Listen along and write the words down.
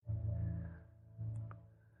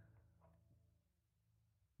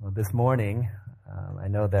Well, this morning, I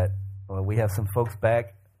know that we have some folks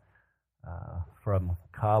back from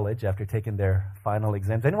college after taking their final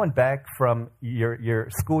exams. Anyone back from your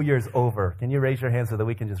school year's over? Can you raise your hand so that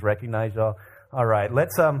we can just recognize y'all? All right,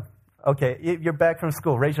 let's, okay, you're back from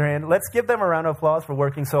school. Raise your hand. Let's give them a round of applause for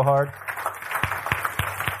working so hard.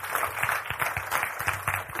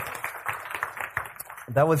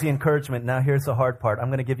 That was the encouragement. Now here's the hard part. I'm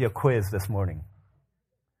going to give you a quiz this morning.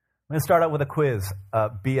 I'm going to start out with a quiz,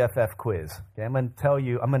 BFF quiz. Okay, I'm going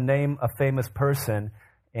to name a famous person,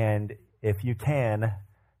 and if you can,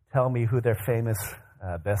 tell me who their famous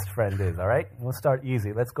best friend is, all right? We'll start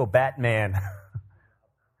easy. Let's go Batman.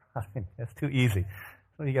 That's too easy.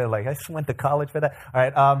 What are you going to I just went to college for that. All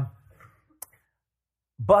right,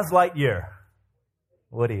 Buzz Lightyear.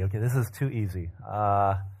 Woody, okay, this is too easy.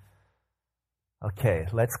 Okay,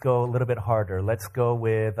 let's go a little bit harder. Let's go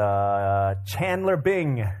with Chandler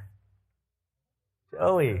Bing.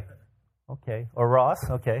 Joey. Okay. Or Ross.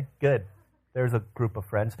 Okay, good. There's a group of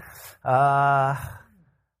friends.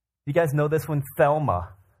 You guys know this one?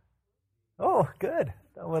 Thelma. Oh, good.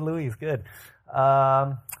 Thelma Louise, good.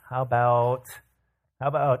 How about Ben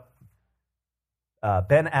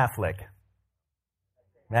Affleck?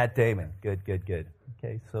 Matt Damon. Good.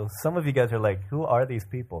 Okay, so some of you guys are like, who are these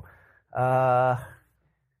people? Abed.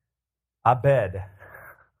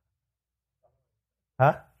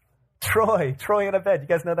 Huh? Troy and Abed. You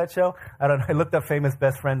guys know that show? I don't know. I looked up famous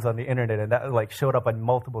best friends on the internet, and that showed up on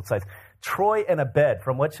multiple sites. Troy and Abed.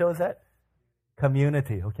 From what show is that?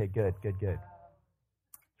 Community. Okay, good.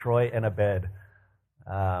 Troy and Abed.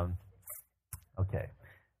 Okay.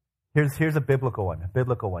 Here's a biblical one.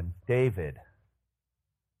 David.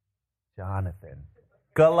 Jonathan.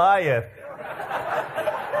 Goliath.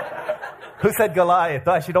 Who said Goliath?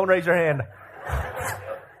 Gosh, you don't raise your hand.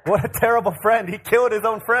 What a terrible friend. He killed his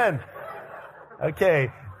own friend. Okay.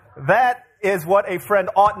 That is what a friend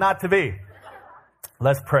ought not to be.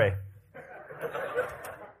 Let's pray.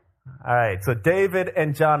 All right. So David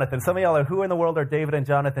and Jonathan. Some of y'all are, who in the world are David and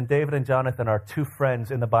Jonathan? David and Jonathan are two friends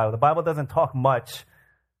in the Bible. The Bible doesn't talk much.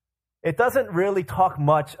 It doesn't really talk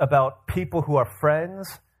much about people who are friends.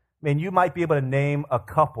 I mean, you might be able to name a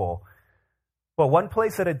couple. But one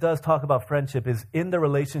place that it does talk about friendship is in the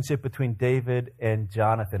relationship between David and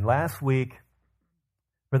Jonathan. Last week,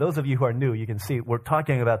 for those of you who are new, you can see we're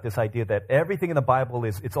talking about this idea that everything in the Bible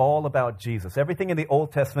it's all about Jesus. Everything in the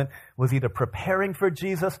Old Testament was either preparing for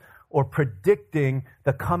Jesus or predicting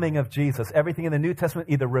the coming of Jesus. Everything in the New Testament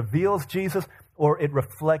either reveals Jesus or it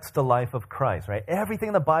reflects the life of Christ, right? Everything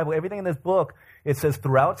in the Bible, everything in this book, it says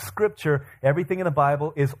throughout Scripture, everything in the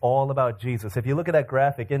Bible is all about Jesus. If you look at that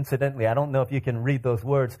graphic, incidentally, I don't know if you can read those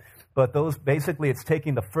words, but those basically it's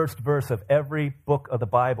taking the first verse of every book of the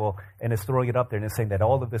Bible and it's throwing it up there and it's saying that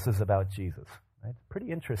all of this is about Jesus. Right? It's pretty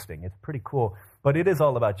interesting. It's pretty cool. But it is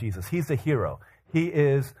all about Jesus. He's the hero. He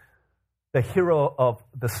is the hero of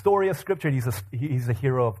the story of Scripture. He's a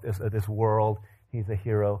hero of this world. He's a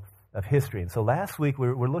hero of history. And so last week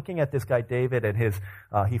we're looking at this guy David and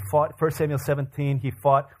he fought, 1 Samuel 17, he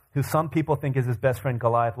fought who some people think is his best friend.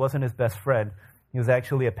 Goliath wasn't his best friend. He was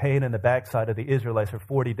actually a pain in the backside of the Israelites for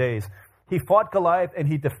 40 days. He fought Goliath and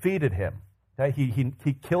he defeated him. Okay?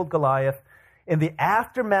 He killed Goliath. In the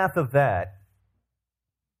aftermath of that,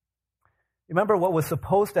 remember what was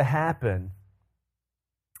supposed to happen.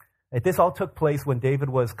 This all took place when David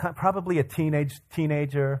was probably a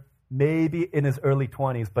teenager, maybe in his early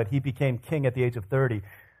 20s, but he became king at the age of 30,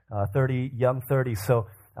 young 30. So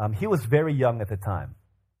he was very young at the time,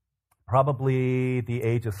 probably the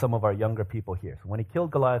age of some of our younger people here. So when he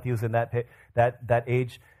killed Goliath, he was in that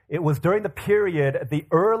age. It was during the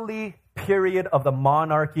early period of the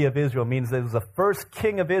monarchy of Israel, means it was the first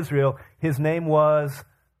king of Israel. His name was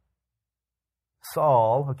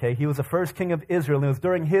Saul, okay, he was the first king of Israel, and it was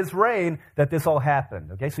during his reign that this all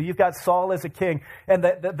happened, okay? So you've got Saul as a king, and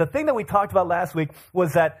the thing that we talked about last week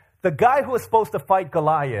was that the guy who was supposed to fight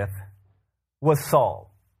Goliath was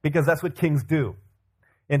Saul, because that's what kings do.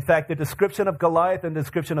 In fact, the description of Goliath and the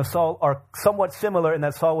description of Saul are somewhat similar in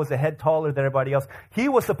that Saul was a head taller than everybody else. He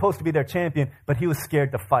was supposed to be their champion, but he was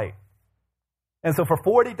scared to fight. And so for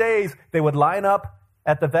 40 days, they would line up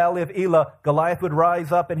at the valley of Elah. Goliath would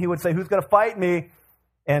rise up and he would say, who's going to fight me?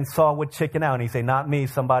 And Saul would chicken out and he'd say, not me,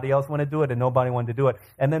 somebody else want to do it, and nobody wanted to do it.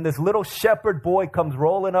 And then this little shepherd boy comes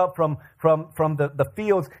rolling up from the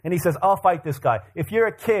fields and he says, I'll fight this guy. If you're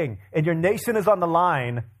a king and your nation is on the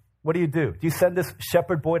line, what do? Do you send this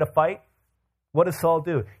shepherd boy to fight? What does Saul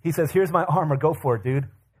do? He says, here's my armor, go for it, dude.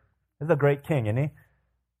 This is a great king, isn't he?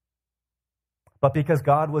 But because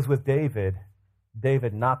God was with David,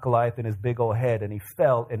 David knocked Goliath in his big old head and he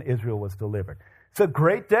fell and Israel was delivered. It's a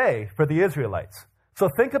great day for the Israelites. So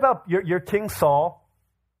think about your King Saul.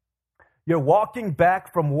 You're walking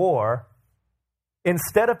back from war.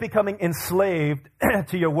 Instead of becoming enslaved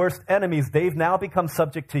to your worst enemies, they've now become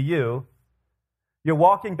subject to you. You're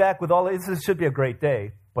walking back with all this should be a great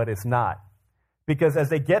day, but it's not. Because as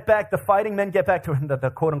they get back, the fighting men get back to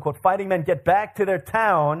the quote-unquote fighting men get back to their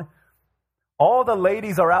town, all the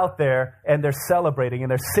ladies are out there and they're celebrating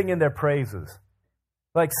and they're singing their praises.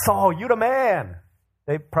 Like, Saul, you the man.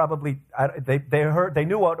 They probably, they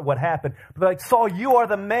knew what happened. But like, Saul, you are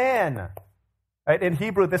the man. Right? In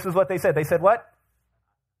Hebrew, this is what they said. They said what?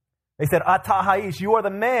 They said, Ata Haish, you are the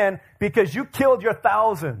man because you killed your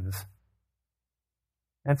thousands.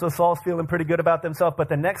 And so Saul's feeling pretty good about himself. But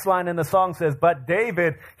the next line in the song says, but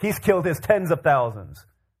David, he's killed his tens of thousands.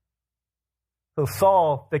 So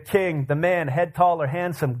Saul, the king, the man, head taller,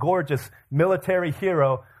 handsome, gorgeous, military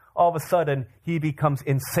hero, all of a sudden he becomes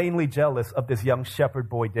insanely jealous of this young shepherd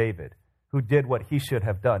boy David, who did what he should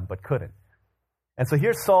have done but couldn't. And so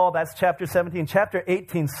here's Saul, that's chapter 17. Chapter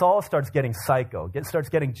 18, Saul starts getting psycho, starts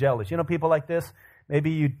getting jealous. You know people like this?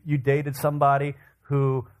 Maybe you dated somebody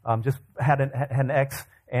who just had an ex,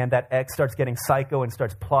 and that ex starts getting psycho and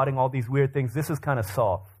starts plotting all these weird things. This is kind of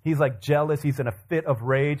Saul. He's like jealous, he's in a fit of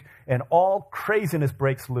rage, and all craziness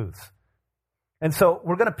breaks loose. And so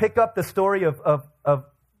we're going to pick up the story of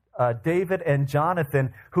David and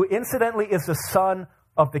Jonathan, who incidentally is the son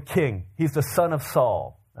of the king. He's the son of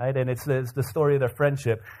Saul. Right? And it's the story of their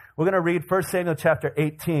friendship. We're going to read 1 Samuel chapter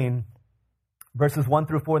 18, verses 1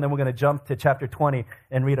 through 4, and then we're going to jump to chapter 20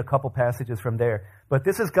 and read a couple passages from there. But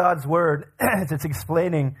this is God's word. It's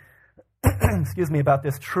explaining, about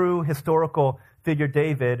this true historical figure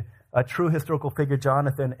David, a true historical figure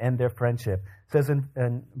Jonathan, and their friendship. It says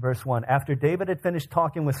in verse 1, after David had finished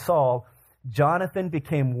talking with Saul, Jonathan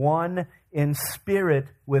became one in spirit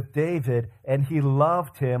with David, and he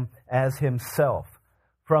loved him as himself.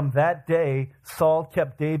 From that day, Saul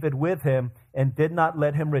kept David with him and did not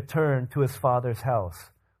let him return to his father's house.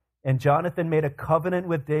 And Jonathan made a covenant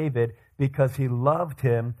with David because he loved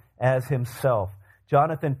him as himself.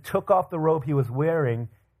 Jonathan took off the robe he was wearing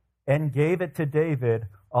and gave it to David,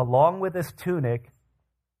 along with his tunic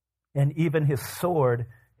and even his sword,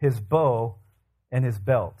 his bow, and his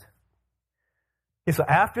belt. Okay, so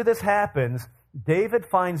after this happens, David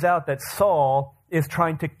finds out that Saul is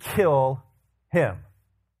trying to kill him.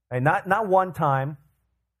 And not one time,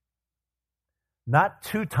 not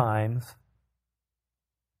two times,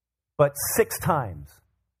 but 6 times.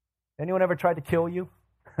 Anyone ever tried to kill you?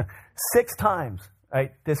 6 times,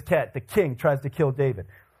 right? This cat, the king, tries to kill David.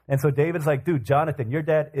 And so David's like, dude, Jonathan, your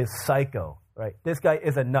dad is psycho, right? This guy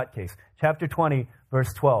is a nutcase. Chapter 20,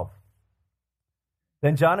 verse 12.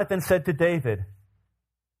 Then Jonathan said to David,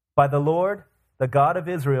 by the Lord, the God of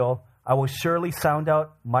Israel, I will surely sound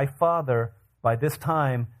out my father by this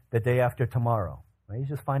time the day after tomorrow. Right? He's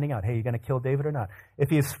just finding out, hey, you going to kill David or not? If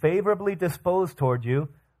he is favorably disposed toward you,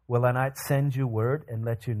 will I not send you word and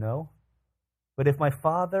let you know? But if my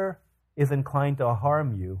father is inclined to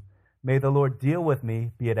harm you, may the Lord deal with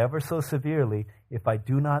me, be it ever so severely, if I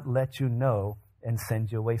do not let you know and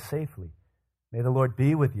send you away safely. May the Lord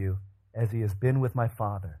be with you as he has been with my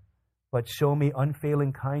father. But show me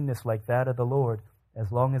unfailing kindness like that of the Lord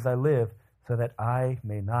as long as I live, so that I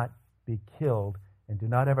may not be killed, and do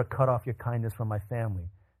not ever cut off your kindness from my family,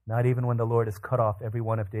 not even when the Lord has cut off every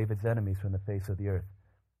one of David's enemies from the face of the earth.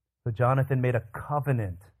 So Jonathan made a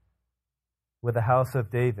covenant with the house of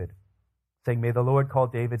David, saying, may the Lord call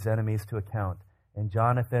David's enemies to account. And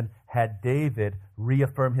Jonathan had David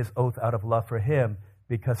reaffirm his oath out of love for him,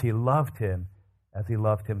 because he loved him as he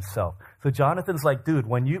loved himself. So Jonathan's like, dude,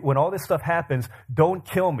 when all this stuff happens, don't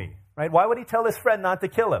kill me. Right? Why would he tell his friend not to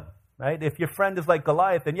kill him? Right? If your friend is like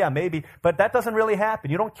Goliath, then yeah, maybe. But that doesn't really happen.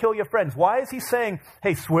 You don't kill your friends. Why is he saying,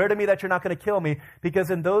 hey, swear to me that you're not going to kill me? Because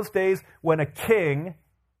in those days, when a king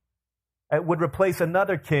would replace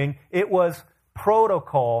another king, it was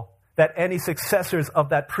protocol that any successors of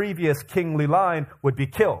that previous kingly line would be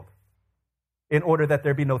killed in order that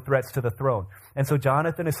there be no threats to the throne. And so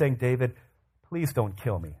Jonathan is saying, David, please don't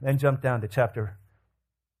kill me. Then jump down to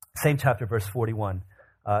same chapter, verse 41.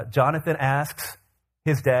 Jonathan asks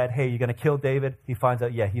his dad, hey, you going to kill David? He finds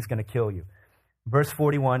out, yeah, he's going to kill you. Verse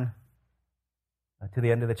 41 to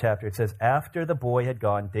the end of the chapter, it says, after the boy had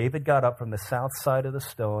gone, David got up from the south side of the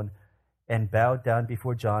stone and bowed down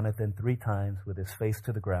before Jonathan 3 times with his face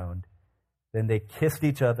to the ground. Then they kissed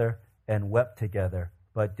each other and wept together,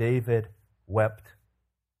 but David wept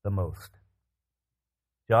the most.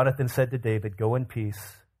 Jonathan said to David, go in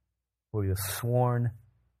peace, for you have sworn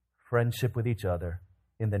friendship with each other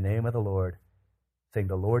in the name of the Lord. saying,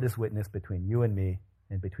 the Lord is witness between you and me,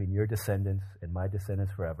 and between your descendants and my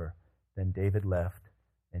descendants forever. Then David left,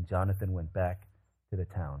 and Jonathan went back to the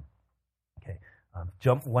town. Okay,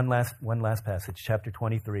 jump one last passage, chapter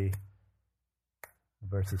 23,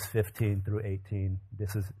 verses 15 through 18.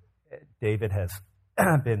 This is, David has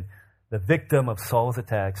been the victim of Saul's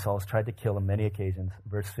attack. Saul's tried to kill him many occasions.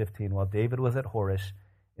 Verse 15, while David was at Horish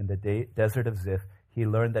in the desert of Ziph, he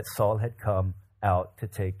learned that Saul had come out to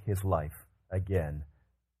take his life again.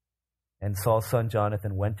 And Saul's son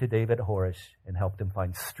Jonathan went to David at Horish and helped him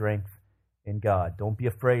find strength in God. Don't be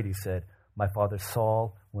afraid, he said. My father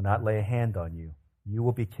Saul will not lay a hand on you. You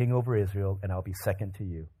will be king over Israel, and I'll be second to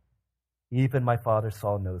you. Even my father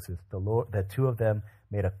Saul knows this. The two of them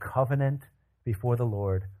made a covenant before the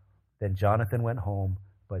Lord. Then Jonathan went home,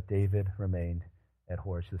 but David remained at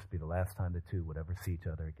Horish. This will be the last time the two would ever see each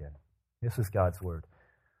other again. This is God's word.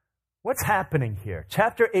 What's happening here?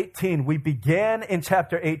 Chapter 18, we began in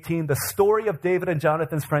chapter 18 the story of David and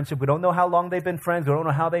Jonathan's friendship. We don't know how long they've been friends. We don't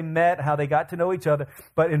know how they met, how they got to know each other.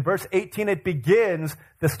 But in verse 18, it begins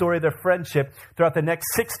the story of their friendship. Throughout the next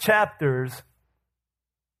 6 chapters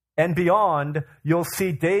and beyond, you'll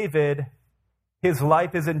see David, his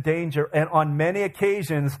life is in danger. And on many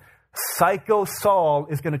occasions, Psycho Saul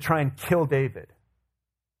is going to try and kill David.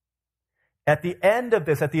 At the end of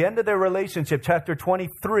this, at the end of their relationship, chapter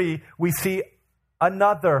 23, we see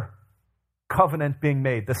another covenant being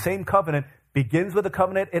made. The same covenant begins with a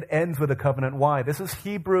covenant, it ends with a covenant. Why? This is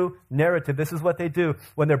Hebrew narrative. This is what they do.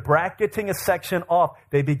 When they're bracketing a section off,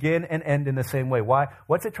 they begin and end in the same way. Why?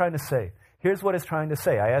 What's it trying to say? Here's what it's trying to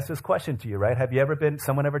say. I asked this question to you, right? Have you ever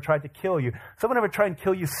someone ever tried to kill you? Someone ever tried and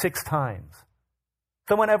kill you 6 times?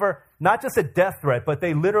 Someone ever, not just a death threat, but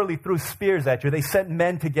they literally threw spears at you. They sent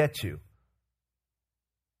men to get you.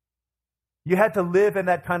 You had to live in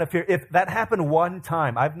that kind of fear. If that happened one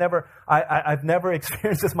time, I've never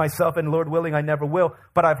experienced this myself, and Lord willing, I never will,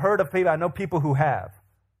 but I've heard of people, I know people who have.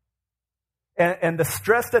 And the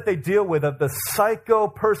stress that they deal with of the psycho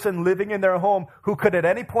person living in their home who could at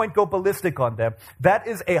any point go ballistic on them, that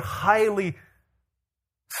is a highly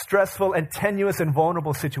stressful and tenuous and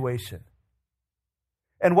vulnerable situation.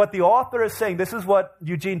 And what the author is saying, this is what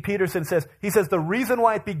Eugene Peterson says. He says the reason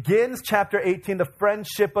why it begins chapter 18, the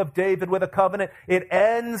friendship of David with a covenant, it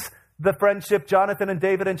ends the friendship, Jonathan and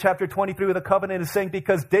David, in chapter 23 with a covenant, is saying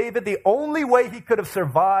because David, the only way he could have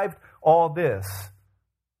survived all this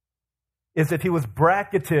is if he was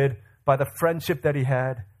bracketed by the friendship that he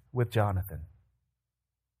had with Jonathan.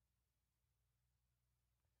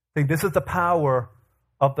 I think this is the power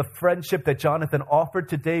of the friendship that Jonathan offered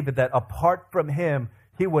to David, that apart from him,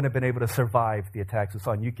 he wouldn't have been able to survive the attacks of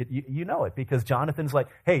Saul. And you know it, because Jonathan's like,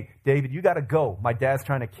 hey, David, you got to go. My dad's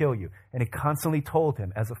trying to kill you. And he constantly told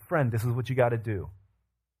him, as a friend, this is what you got to do.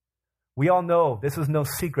 We all know, this is no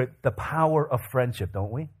secret, the power of friendship,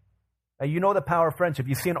 don't we? Now, you know the power of friendship.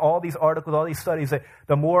 You see in all these articles, all these studies, that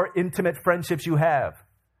the more intimate friendships you have,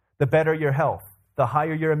 the better your health, the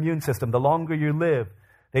higher your immune system, the longer you live.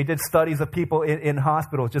 They did studies of people in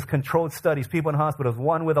hospitals, just controlled studies, people in hospitals,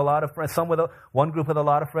 one with a lot of friends, one group with a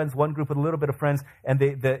lot of friends, one group with a little bit of friends, and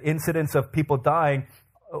the incidence of people dying,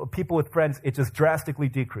 people with friends, it just drastically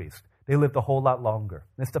decreased. They lived a whole lot longer.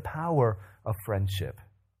 It's the power of friendship.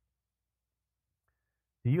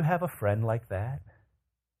 Do you have a friend like that?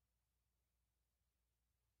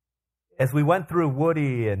 As we went through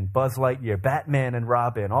Woody and Buzz Lightyear, Batman and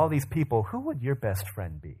Robin, all these people, who would your best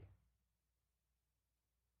friend be?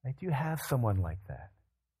 Like, do you have someone like that?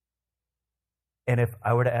 And if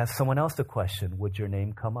I were to ask someone else the question, would your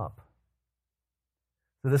name come up?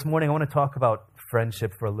 So this morning I want to talk about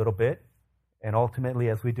friendship for a little bit. And ultimately,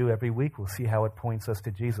 as we do every week, we'll see how it points us to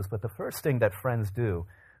Jesus. But the first thing that friends do,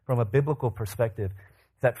 from a biblical perspective,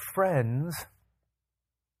 is that friends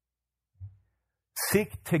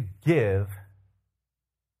seek to give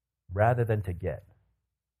rather than to get.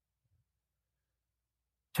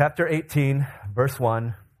 Chapter 18, verse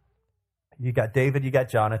 1. You got David, you got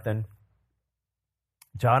Jonathan.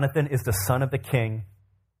 Jonathan is the son of the king.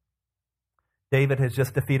 David has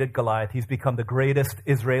just defeated Goliath. He's become the greatest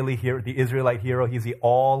Israeli hero, the Israelite hero. He's the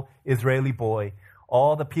all-Israeli boy.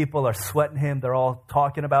 All the people are sweating him. They're all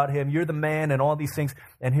talking about him. You're the man and all these things.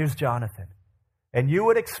 And here's Jonathan. And you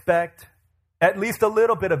would expect at least a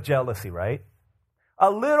little bit of jealousy, right? A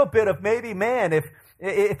little bit of maybe, man,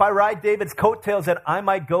 if I ride David's coattails, then I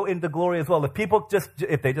might go into glory as well.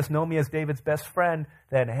 If they just know me as David's best friend,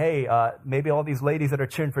 then hey, maybe all these ladies that are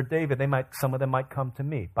cheering for David, some of them might come to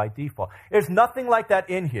me by default. There's nothing like that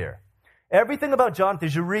in here. Everything about Jonathan,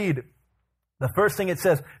 as you read The first thing it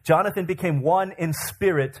says, Jonathan became one in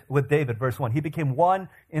spirit with David. Verse 1, he became one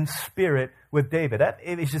in spirit with David. That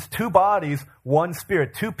is just two bodies, one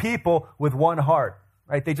spirit. Two people with one heart.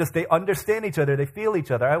 Right? They understand each other. They feel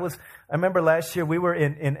each other. I remember last year we were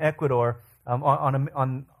in Ecuador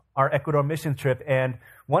on our Ecuador mission trip, and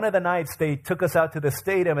one of the nights they took us out to the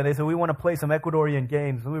stadium and they said, we want to play some Ecuadorian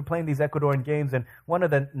games. We were playing these Ecuadorian games, and one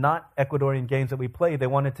of the not Ecuadorian games that we played, they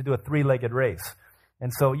wanted to do a three-legged race.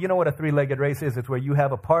 And so you know what a three-legged race is. It's where you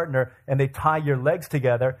have a partner and they tie your legs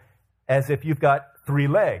together as if you've got three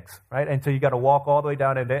legs, right? And so you got to walk all the way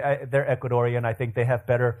down, and they're Ecuadorian. I think they have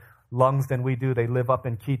better lungs than we do. They live up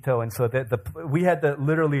in Quito. And so we had the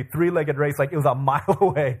literally three-legged race, like it was a mile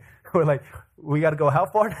away. We're like, we got to go how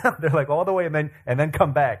far now? They're like all the way and then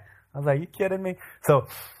come back. I was like, you kidding me? So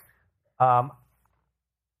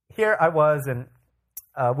here I was, and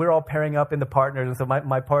we're all pairing up into partners. And so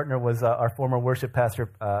my partner was our former worship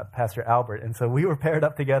pastor, Pastor Albert. And so we were paired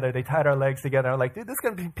up together. They tied our legs together. I'm like, dude, this is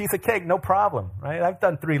going to be a piece of cake. No problem, right? I've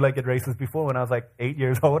done three-legged races before when I was like 8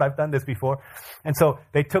 years old. I've done this before. And so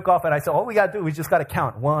they took off, and I said, all we got to do, we just got to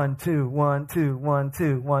count. 1, 2, 1, 2, 1,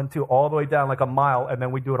 2, 1, 2, all the way down like a mile, and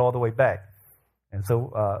then we do it all the way back. And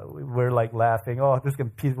so we're like laughing, we're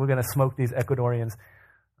going to smoke these Ecuadorians.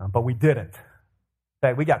 But we didn't. In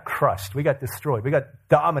fact, we got crushed. We got destroyed. We got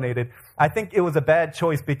dominated. I think it was a bad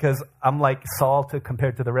choice because I'm like Saul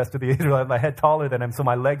compared to the rest of the Israelites. My head taller than him, so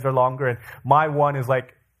my legs are longer, and my one is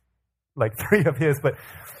like 3 of his. But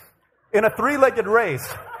in a three-legged race,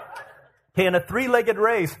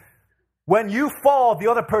 when you fall, the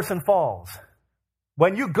other person falls.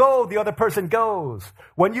 When you go, the other person goes.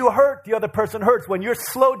 When you hurt, the other person hurts. When you're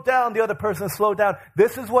slowed down, the other person is slowed down.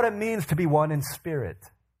 This is what it means to be one in spirit.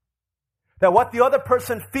 That what the other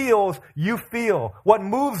person feels, you feel. What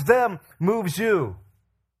moves them moves you.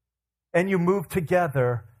 And you move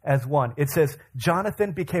together as one. It says,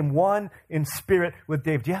 Jonathan became one in spirit with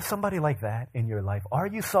David. Do you have somebody like that in your life? Are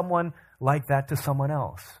you someone like that to someone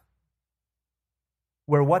else?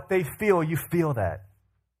 Where what they feel, you feel that.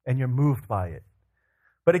 And you're moved by it.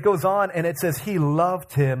 But it goes on and it says, he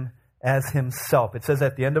loved him as himself. It says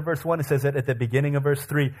at the end of verse 1, it says it at the beginning of verse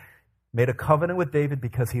 3, made a covenant with David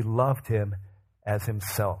because he loved him as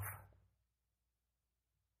himself.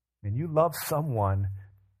 When you love someone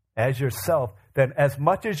as yourself, then as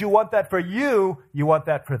much as you want that for you, you want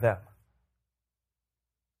that for them.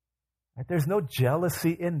 There's no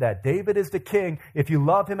jealousy in that. David is the king. If you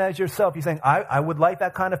love him as yourself, he's saying, I would like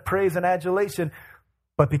that kind of praise and adulation,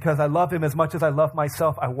 but because I love him as much as I love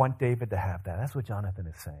myself, I want David to have that. That's what Jonathan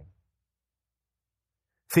is saying.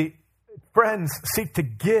 See, friends seek to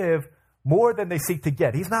give more than they seek to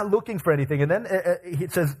get. He's not looking for anything. And then he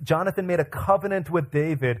says, Jonathan made a covenant with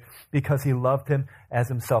David because he loved him as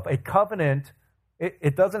himself. A covenant,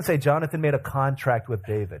 it doesn't say Jonathan made a contract with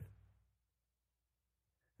David.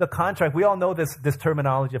 The contract, we all know this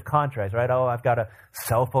terminology of contracts, right? Oh, I've got a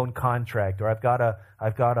cell phone contract, or I've got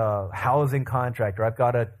a housing contract, or I've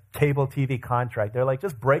got a cable TV contract. They're like,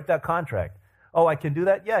 just break that contract. Oh, I can do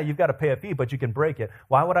that? Yeah, you've got to pay a fee, but you can break it.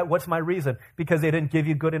 Why would I? What's my reason? Because they didn't give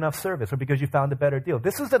you good enough service, or because you found a better deal.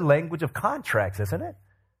 This is the language of contracts, isn't it?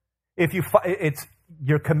 If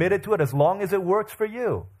you're committed to it as long as it works for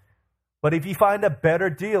you. But if you find a better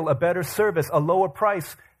deal, a better service, a lower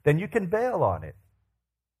price, then you can bail on it.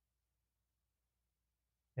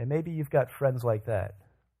 And maybe you've got friends like that.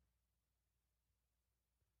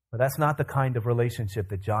 But that's not the kind of relationship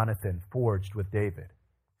that Jonathan forged with David.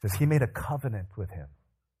 It says he made a covenant with him.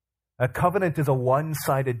 A covenant is a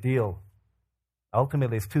one-sided deal.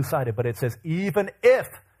 Ultimately, it's two-sided, but it says, even if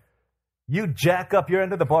you jack up your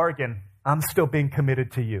end of the bargain, I'm still being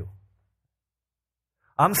committed to you.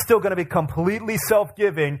 I'm still going to be completely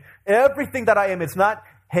self-giving. Everything that I am, it's not,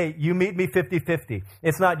 hey, you meet me 50-50.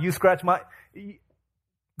 It's not, you scratch my...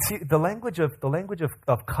 See, the language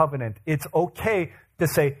of covenant, it's okay to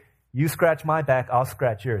say, you scratch my back, I'll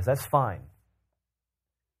scratch yours. That's fine.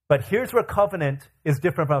 But here's where covenant is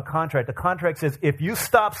different from a contract. The contract says, if you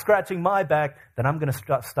stop scratching my back, then I'm going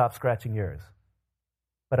to stop scratching yours.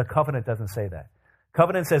 But a covenant doesn't say that.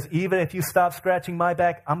 Covenant says, even if you stop scratching my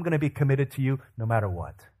back, I'm going to be committed to you no matter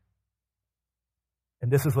what. And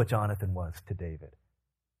this is what Jonathan was to David.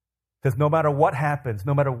 It says, no matter what happens,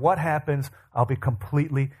 I'll be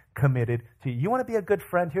completely committed to you. You want to be a good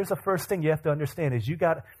friend? Here's the first thing you have to understand is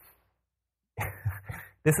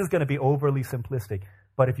this is going to be overly simplistic,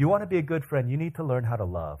 but if you want to be a good friend, you need to learn how to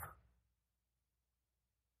love.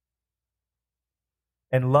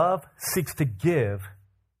 And love seeks to give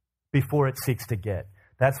before it seeks to get.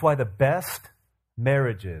 That's why the best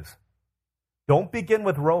marriages don't begin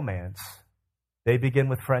with romance. They begin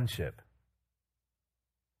with friendship.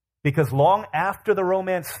 Because long after the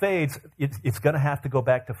romance fades, it's going to have to go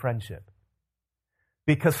back to friendship.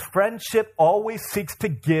 Because friendship always seeks to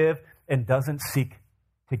give and doesn't seek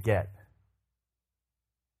to get.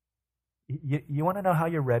 You want to know how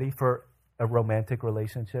you're ready for a romantic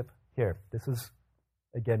relationship? Here, this is,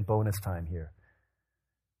 again, bonus time here.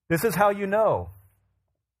 This is how you know.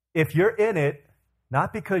 If you're in it,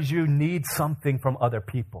 not because you need something from other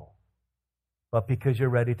people, but because you're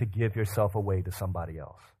ready to give yourself away to somebody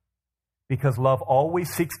else. Because love always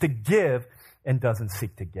seeks to give and doesn't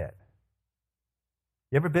seek to get.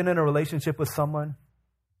 You ever been in a relationship with someone?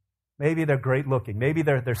 Maybe they're great looking. Maybe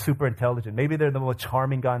they're super intelligent. Maybe they're the most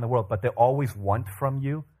charming guy in the world, but they always want from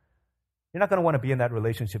you. You're not going to want to be in that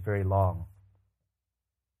relationship very long.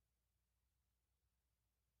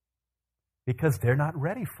 Because they're not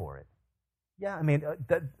ready for it. Yeah, I mean,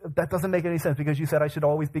 that doesn't make any sense because you said I should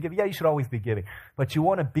always be giving. Yeah, you should always be giving. But you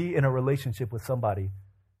want to be in a relationship with somebody,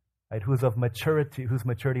 right, who's of maturity, whose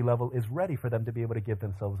maturity level is ready for them to be able to give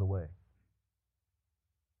themselves away.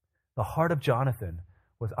 The heart of Jonathan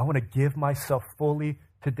was, I want to give myself fully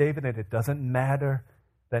to David, and it doesn't matter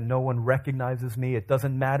that no one recognizes me. It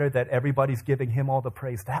doesn't matter that everybody's giving him all the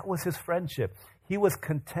praise. That was his friendship. He was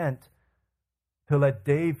content to let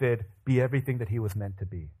David be everything that he was meant to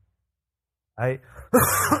be. I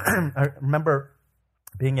remember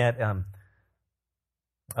being at a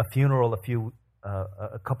funeral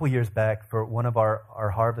a couple years back for one of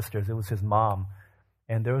our harvesters. It was his mom,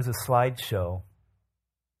 and there was a slideshow,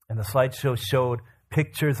 and the slideshow showed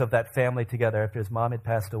pictures of that family together after his mom had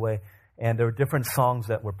passed away, and there were different songs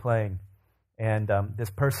that were playing, and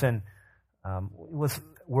this person was,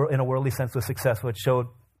 in a worldly sense, was successful. It showed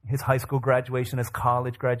his high school graduation, his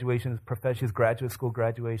college graduation, his graduate school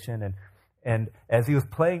graduation, and as he was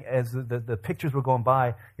playing, as the pictures were going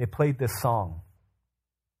by, it played this song.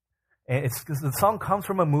 And the song comes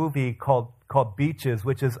from a movie called Beaches,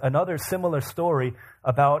 which is another similar story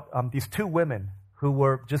about these two women who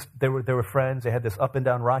were they were friends. They had this up and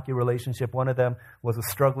down rocky relationship. One of them was a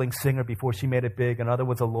struggling singer before she made it big. Another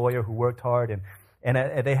was a lawyer who worked hard,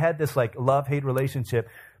 and they had this like love-hate relationship.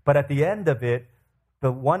 But at the end of it,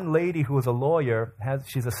 the one lady who was a lawyer,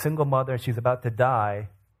 she's a single mother. She's about to die.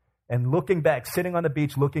 And looking back, sitting on the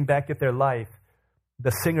beach, looking back at their life, the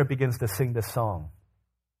singer begins to sing this song.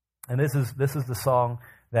 And this is the song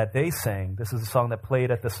that they sang. This is the song that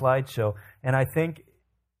played at the slideshow. And I think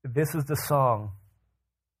this is the song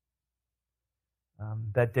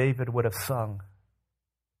that David would have sung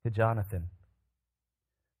to Jonathan.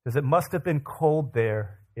 Because it must have been cold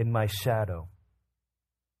there in my shadow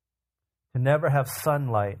to never have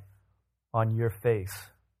sunlight on your face.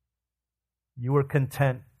 You were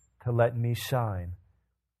content to let me shine.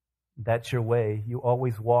 That's your way. You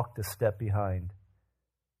always walked a step behind.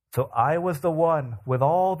 So I was the one with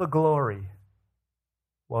all the glory,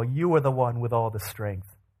 while you were the one with all the strength.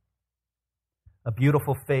 A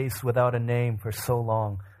beautiful face without a name for so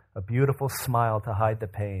long, a beautiful smile to hide the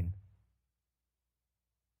pain.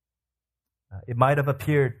 It might have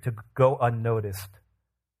appeared to go unnoticed,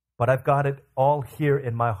 but I've got it all here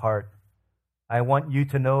in my heart. I want you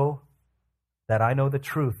to know that I know the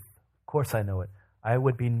truth. Of course I know it. I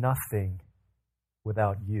would be nothing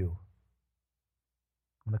without you.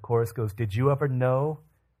 And the chorus goes, did you ever know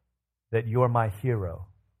that you're my hero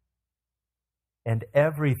and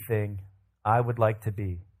everything I would like to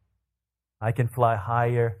be? I can fly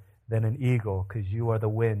higher than an eagle because you are the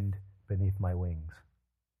wind beneath my wings.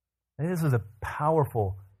 And this is a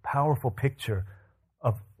powerful, powerful picture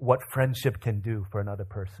of what friendship can do for another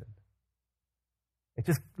person. It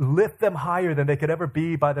just lifts them higher than they could ever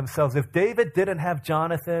be by themselves. If David didn't have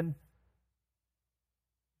Jonathan,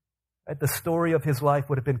 the story of his life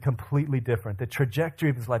would have been completely different. The trajectory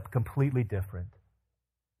of his life completely different.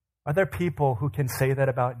 Are there people who can say that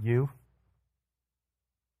about you?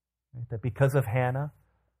 Right? That because of Hannah,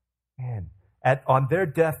 on their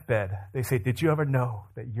deathbed, they say, did you ever know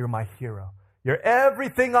that you're my hero? You're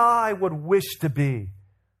everything I would wish to be.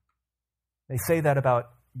 They say that about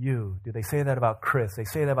you. Do they say that about Chris? They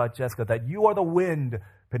say that about Jessica, that you are the wind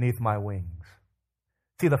beneath my wings.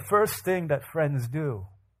 See, the first thing that friends do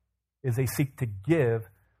is they seek to give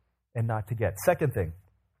and not to get. Second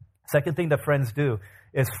thing that friends do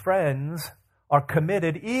is friends are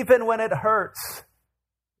committed even when it hurts,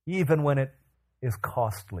 even when it is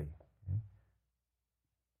costly.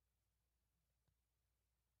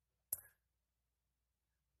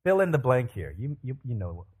 Fill in the blank here. You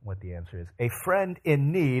know what the answer is. A friend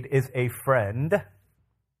in need is a friend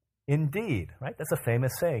indeed, right? That's a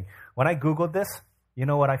famous saying. When I Googled this, you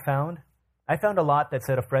know what I found? I found a lot that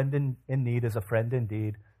said a friend in need is a friend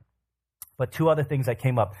indeed. But two other things that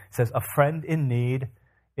came up. It says, a friend in need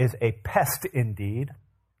is a pest indeed.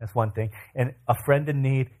 That's one thing. And a friend in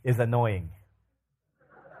need is annoying.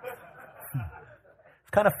 It's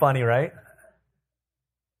kind of funny, right?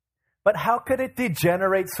 But how could it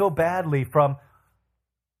degenerate so badly from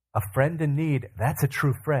a friend in need? That's a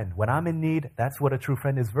true friend. When I'm in need, that's what a true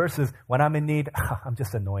friend is, versus when I'm in need, I'm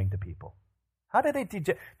just annoying to people. How did it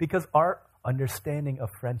degenerate? Because our understanding of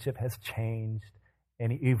friendship has changed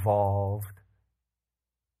and evolved.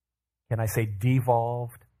 Can I say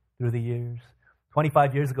devolved through the years?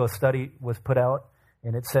 25 years ago, a study was put out,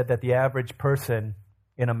 and it said that the average person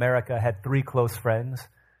in America had 3 close friends.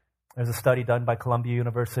 There's a study done by Columbia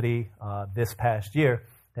University this past year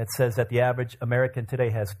that says that the average American today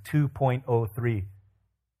has 2.03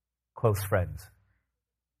 close friends.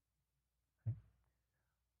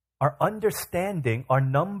 Our understanding, our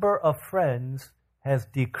number of friends has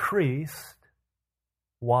decreased,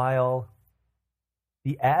 while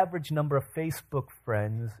the average number of Facebook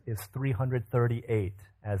friends is 338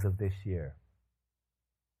 as of this year.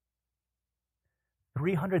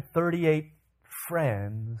 338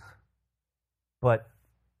 friends, but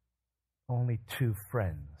only 2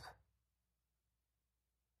 friends.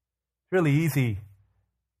 It's really easy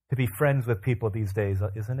to be friends with people these days,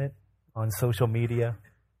 isn't it? On social media.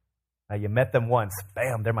 You met them once,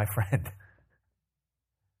 bam, they're my friend.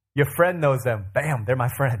 Your friend knows them, bam, they're my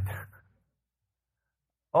friend.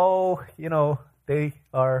 Oh, they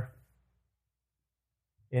are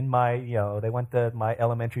in my, they went to my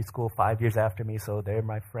elementary school 5 years after me, so they're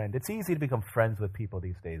my friend. It's easy to become friends with people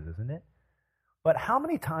these days, isn't it? But how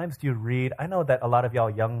many times do you read, I know that a lot of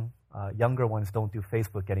y'all younger ones don't do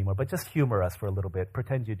Facebook anymore, but just humor us for a little bit,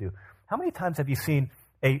 pretend you do. How many times have you seen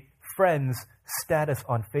a friend's status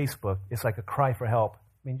on Facebook? It's like a cry for help.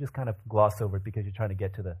 I mean, just kind of gloss over it because you're trying to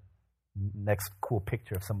get to the next cool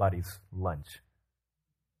picture of somebody's lunch.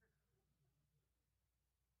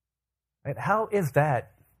 Right? How is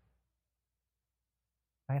that?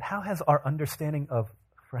 Right? How has our understanding of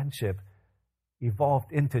friendship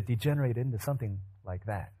degenerated into something like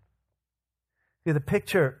that? See, the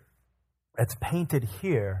picture that's painted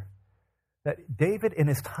here, that David in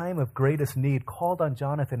his time of greatest need called on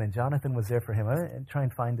Jonathan, and Jonathan was there for him. I'm going to try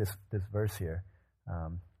and find this verse here.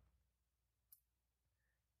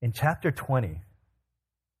 In chapter 20,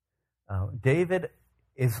 David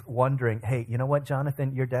is wondering, hey, you know what,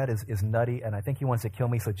 Jonathan, your dad is nutty, and I think he wants to kill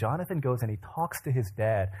me. So Jonathan goes and he talks to his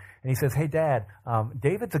dad, and he says, hey, Dad,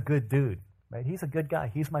 David's a good dude, right? He's a good guy.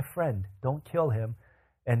 He's my friend. Don't kill him.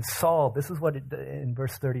 And Saul, this is what in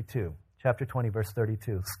verse 32, chapter 20, verse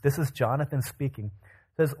 32. This is Jonathan speaking.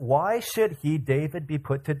 It says, why should he, David, be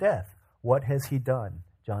put to death? What has he done?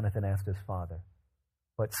 Jonathan asked his father.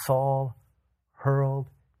 But Saul hurled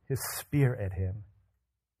his spear at him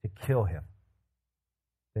to kill him.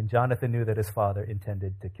 Then Jonathan knew that his father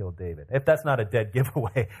intended to kill David. If that's not a dead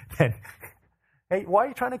giveaway, then, hey, why are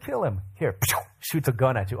you trying to kill him? Here, shoots a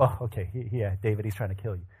gun at you. Oh, okay, yeah, David, he's trying to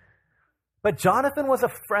kill you. But Jonathan was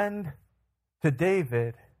a friend to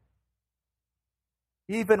David,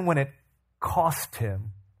 even when it cost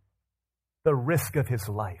him the risk of his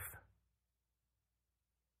life.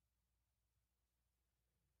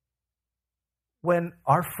 When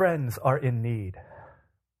our friends are in need,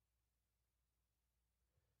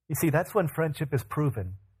 you see, that's when friendship is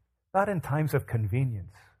proven, not in times of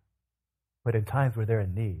convenience, but in times where they're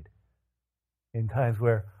in need, in times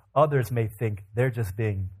where others may think they're just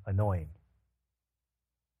being annoying.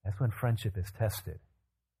 That's when friendship is tested.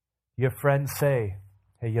 Your friends say,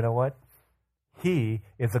 hey, you know what? He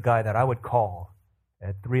is a guy that I would call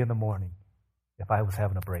at 3 a.m. if I was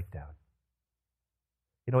having a breakdown.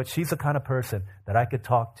 You know what? She's the kind of person that I could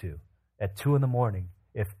talk to at 2 a.m.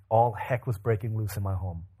 if all heck was breaking loose in my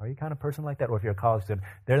home. Are you the kind of person like that? Or if you're a college student,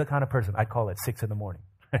 they're the kind of person I'd call at 6 a.m.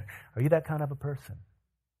 Are you that kind of a person?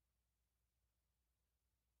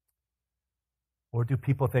 Or do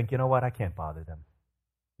people think, you know what, I can't bother them?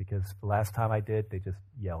 Because the last time I did, they just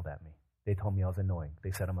yelled at me. They told me I was annoying.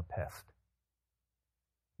 They said I'm a pest.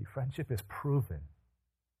 See, friendship is proven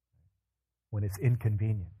when it's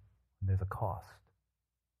inconvenient, when there's a cost.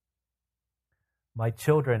 My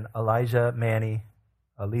children, Elijah, Manny,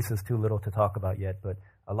 Lisa's too little to talk about yet, but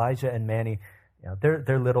Elijah and Manny,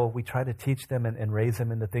 they're little. We try to teach them and raise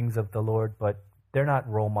them in the things of the Lord, but they're not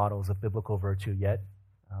role models of biblical virtue yet.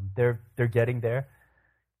 They're getting there.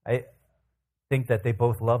 I think that they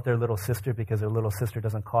both love their little sister because their little sister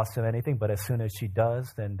doesn't cost them anything, but as soon as she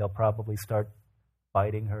does, then they'll probably start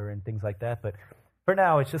biting her and things like that. But for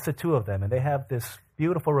now, it's just the two of them, and they have this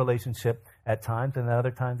beautiful relationship at times, and at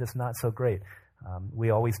other times it's not so great. We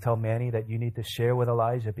always tell Manny that you need to share with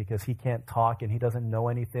Elijah because he can't talk and he doesn't know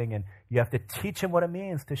anything. And you have to teach him what it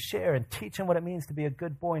means to share and teach him what it means to be a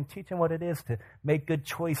good boy and teach him what it is to make good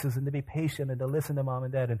choices and to be patient and to listen to mom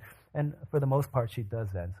and dad. And for the most part, she does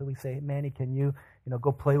that. And so we say, hey, Manny, can you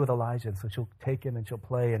go play with Elijah? And so she'll take him and she'll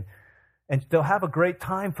play. And they'll have a great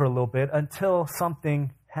time for a little bit until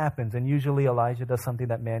something happens. And usually Elijah does something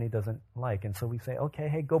that Manny doesn't like. And so we say, okay,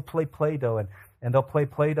 hey, go play Play-Doh. And they'll play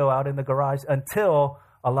Play-Doh out in the garage until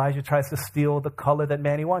Elijah tries to steal the color that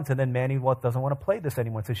Manny wants. And then Manny doesn't want to play this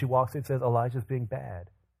anymore. So she walks in and says, Elijah's being bad.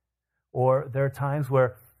 Or there are times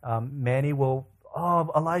where Manny will,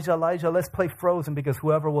 Elijah, let's play Frozen, because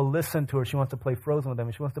whoever will listen to her, she wants to play Frozen with them.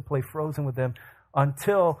 And she wants to play Frozen with them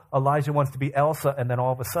until Elijah wants to be Elsa. And then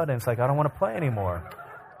all of a sudden it's like, I don't want to play anymore.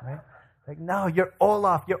 Right? Like, no, you're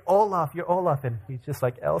Olaf. And he's just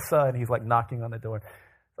like Elsa, and he's like knocking on the door.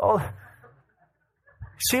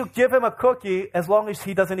 She'll give him a cookie as long as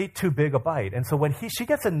he doesn't eat too big a bite. And so when she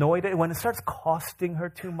gets annoyed, when it starts costing her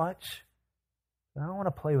too much, I don't want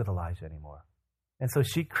to play with Elijah anymore. And so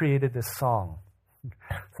she created this song.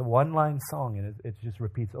 It's a one-line song, and it just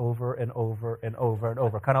repeats over and over and over and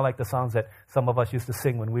over, kind of like the songs that some of us used to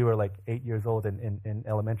sing when we were like 8 years old in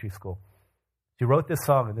elementary school. She wrote this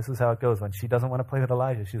song, and this is how it goes. When she doesn't want to play with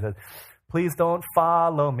Elijah, she says, please don't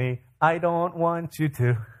follow me. I don't want you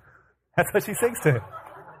to. That's what she sings to him.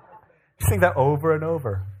 She sings that over and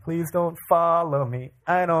over. Please don't follow me.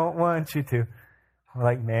 I don't want you to. We're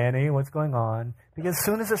like, Manny, what's going on? Because as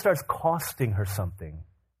soon as it starts costing her something,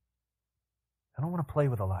 I don't want to play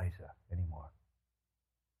with Elijah anymore.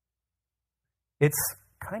 It's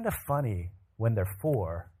kind of funny when they're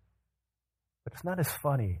 4, but it's not as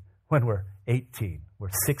funny when we're 18, we're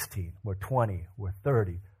 16, we're 20, we're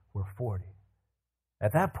 30, we're 40.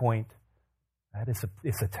 At that point,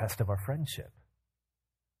 it's a test of our friendship.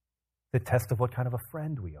 The test of what kind of a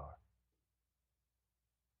friend we are.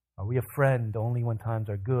 Are we a friend only when times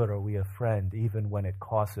are good, or are we a friend even when it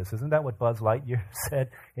costs us? Isn't that what Buzz Lightyear said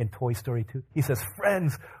in Toy Story 2? He says,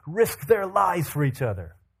 friends risk their lives for each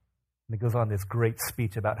other. And it goes on this great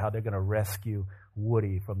speech about how they're going to rescue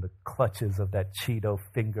Woody from the clutches of that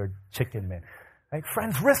Cheeto-fingered chicken man. Right?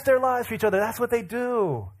 Friends risk their lives for each other. That's what they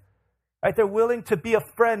do. Right? They're willing to be a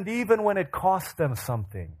friend even when it costs them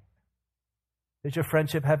something. Does your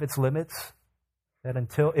friendship have its limits? That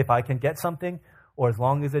if I can get something, or as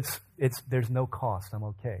long as there's no cost, I'm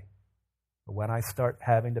okay. But when I start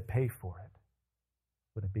having to pay for it,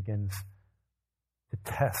 when it begins to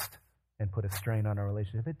test and put a strain on our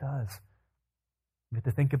relationship, it does. We have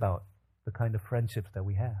to think about the kind of friendships that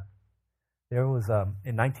we have. There was,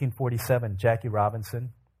 in 1947, Jackie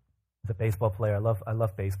Robinson was a baseball player. I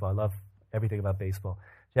love baseball. I love everything about baseball.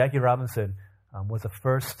 Jackie Robinson was the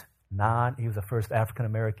first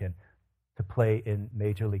African-American to play in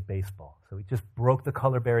Major League Baseball. So he just broke the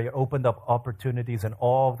color barrier, opened up opportunities in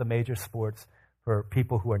all of the major sports for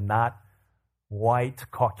people who are not white,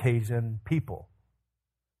 Caucasian people.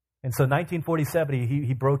 And so 1947,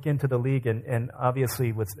 he broke into the league, and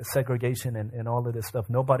obviously with segregation and all of this stuff,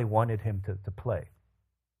 nobody wanted him to play.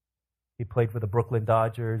 He played for the Brooklyn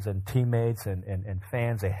Dodgers, and teammates and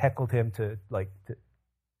fans, they heckled him to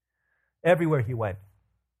everywhere he went.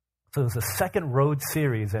 So it was a second road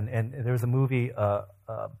series, and there was a movie,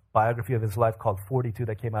 biography of his life called 42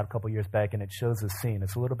 that came out a couple years back, and it shows the scene.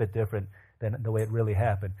 It's a little bit different than the way it really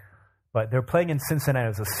happened. But they're playing in Cincinnati.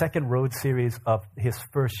 It was a second road series of his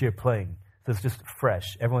first year playing. So it's just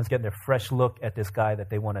fresh. Everyone's getting their fresh look at this guy that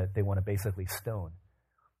they want to basically stone.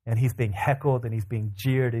 And he's being heckled, and he's being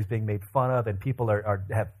jeered, he's being made fun of, and people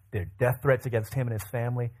have their death threats against him and his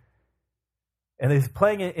family. And he's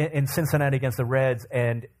playing in Cincinnati against the Reds,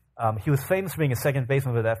 and he was famous for being a second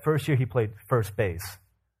baseman, but that first year he played first base.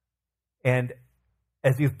 And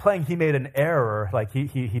as he was playing, he made an error, like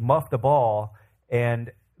he muffed the ball,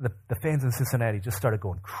 and the fans in Cincinnati just started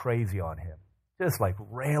going crazy on him, just like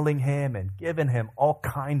railing him and giving him all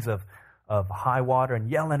kinds of high water and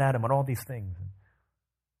yelling at him and all these things.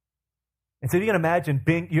 And so you can imagine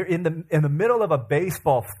you're in the middle of a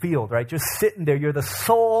baseball field, right? Just sitting there. You're the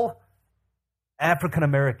sole African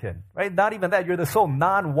American, right? Not even that. You're the sole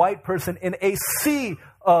non-white person in a sea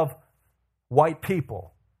of white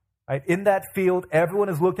people, right? In that field, everyone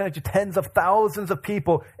is looking at you, tens of thousands of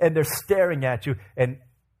people, and they're staring at you, and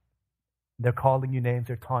they're calling you names,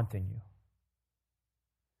 they're taunting you.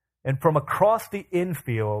 And from across the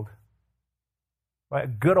infield, right, a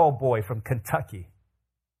good old boy from Kentucky,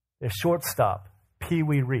 their shortstop, Pee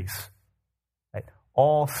Wee Reese, right,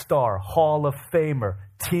 all-star, Hall of Famer,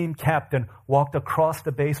 team captain, walked across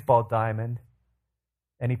the baseball diamond,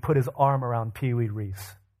 and he put his arm around Pee Wee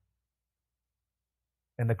Reese.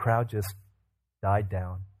 And the crowd just died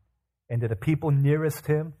down. And to the people nearest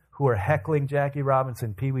him who were heckling Jackie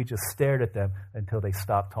Robinson, Pee Wee just stared at them until they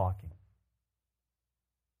stopped talking.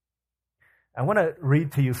 I want to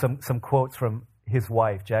read to you some quotes from his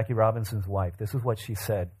wife, Jackie Robinson's wife. This is what she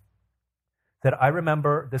said. That I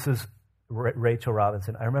remember, this is Rachel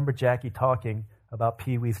Robinson, I remember Jackie talking about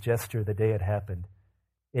Pee Wee's gesture the day it happened.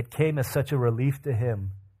 It came as such a relief to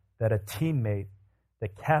him that a teammate, the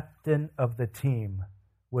captain of the team,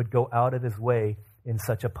 would go out of his way in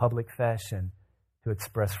such a public fashion to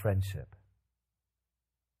express friendship.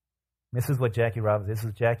 This is what Jackie Robinson, this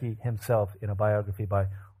is Jackie himself in a biography by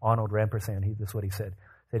Arnold Rampersand. This is what he said.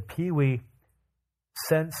 He said, Pee Wee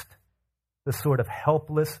sensed the sort of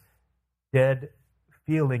helpless, dead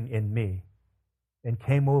feeling in me and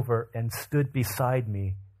came over and stood beside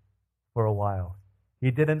me for a while.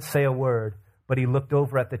 He didn't say a word, but he looked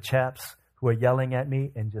over at the chaps who were yelling at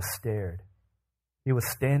me and just stared. He was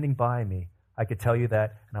standing by me. I could tell you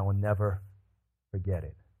that, and I will never forget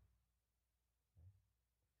it.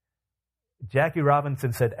 Jackie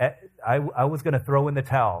Robinson said, I was going to throw in the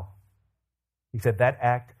towel. He said, that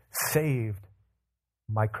act saved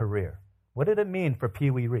my career. What did it mean for Pee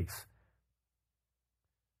Wee Reese?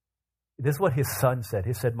 This is what his son said.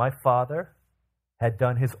 He said, my father had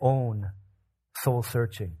done his own soul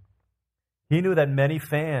searching. He knew that many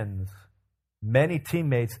fans, many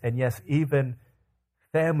teammates, and yes, even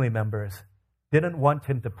family members didn't want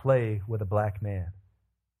him to play with a black man.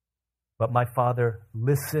 But my father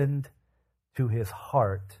listened to his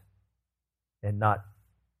heart and not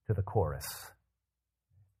to the chorus.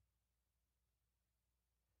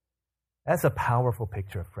 That's a powerful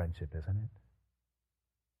picture of friendship, isn't it?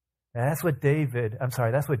 And that's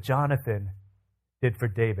what Jonathan did for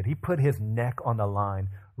David. He put his neck on the line,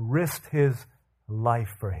 risked his life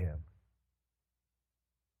for him.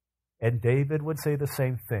 And David would say the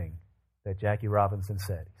same thing that Jackie Robinson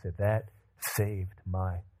said. He said, that saved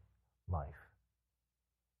my life.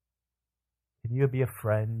 Can you be a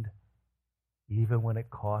friend even when it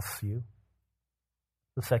costs you?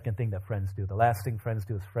 The second thing that friends do, the last thing friends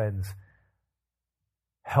do is friends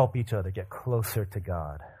help each other get closer to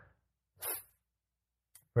God.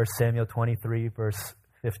 1 Samuel 23, verse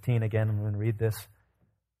 15 again, I'm going to read this.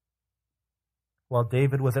 While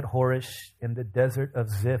David was at Horish in the desert of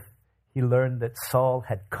Ziph, he learned that Saul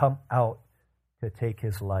had come out to take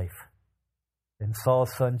his life. Then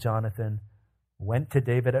Saul's son Jonathan went to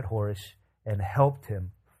David at Horish and helped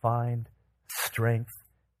him find strength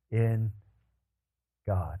in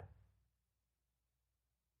God.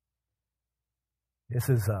 This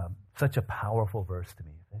is such a powerful verse to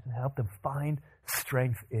me. It helped him find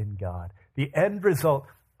strength in God. The end result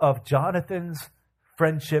of Jonathan's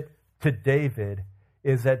friendship to David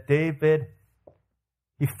is that David,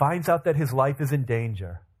 he finds out that his life is in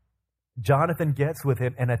danger. Jonathan gets with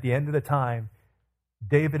him, and at the end of the time,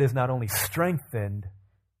 David is not only strengthened,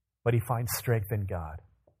 but he finds strength in God.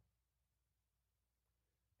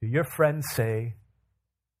 Do your friends say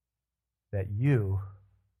that you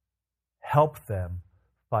help them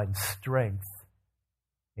find strength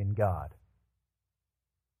in God?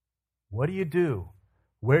 What do you do?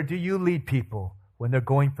 Where do you lead people when they're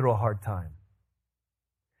going through a hard time?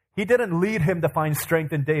 He didn't lead him to find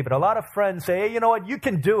strength in David. A lot of friends say, hey, you know what? You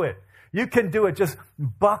can do it. You can do it. Just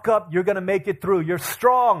buck up. You're going to make it through. You're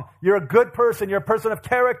strong. You're a good person. You're a person of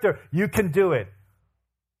character. You can do it.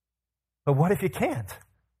 But what if you can't?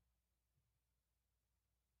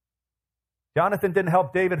 Jonathan didn't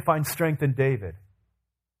help David find strength in David.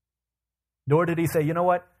 Nor did he say, you know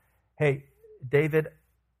what? Hey, David,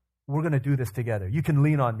 we're going to do this together. You can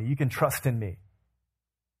lean on me. You can trust in me.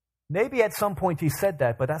 Maybe at some point he said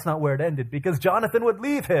that, but that's not where it ended because Jonathan would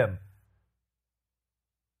leave him.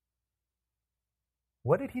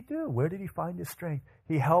 What did he do? Where did he find his strength?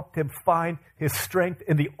 He helped him find his strength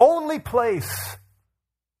in the only place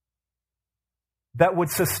that would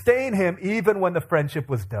sustain him even when the friendship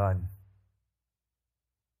was done.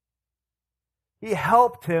 He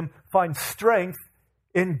helped him find strength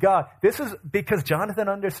in God. This is because Jonathan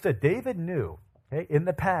understood. David knew, in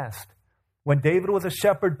the past, when David was a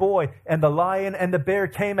shepherd boy and the lion and the bear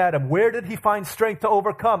came at him, where did he find strength to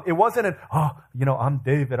overcome? It wasn't I'm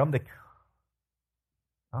David.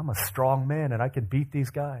 I'm a strong man and I can beat these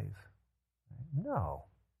guys. No.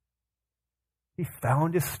 He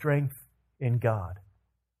found his strength in God.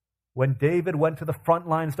 When David went to the front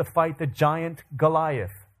lines to fight the giant Goliath,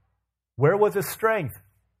 where was his strength?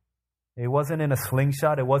 It wasn't in a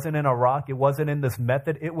slingshot. It wasn't in a rock. It wasn't in this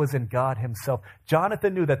method. It was in God himself.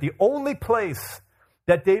 Jonathan knew that the only place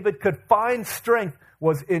that David could find strength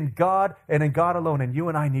was in God and in God alone. And you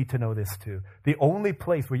and I need to know this too. The only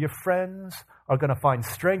place where your friends are going to find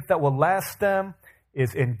strength that will last them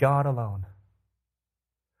is in God alone.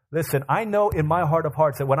 Listen, I know in my heart of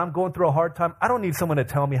hearts that when I'm going through a hard time, I don't need someone to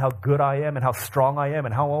tell me how good I am and how strong I am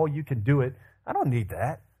and how all you can do it. I don't need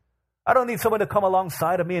that. I don't need someone to come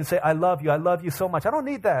alongside of me and say, I love you so much. I don't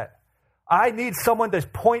need that. I need someone to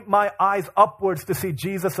point my eyes upwards to see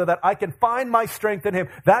Jesus so that I can find my strength in him.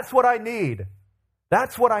 That's what I need.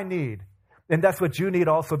 That's what I need. And that's what you need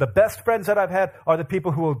also. The best friends that I've had are the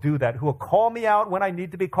people who will do that, who will call me out when I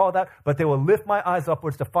need to be called out, but they will lift my eyes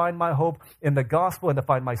upwards to find my hope in the gospel and to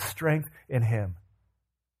find my strength in him.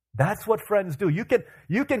 That's what friends do.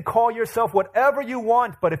 You can call yourself whatever you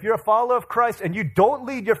want, but if you're a follower of Christ and you don't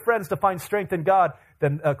lead your friends to find strength in God,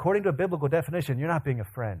 then according to a biblical definition, you're not being a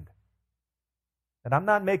friend. And I'm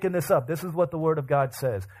not making this up. This is what the Word of God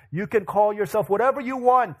says. You can call yourself whatever you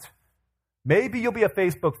want. Maybe you'll be a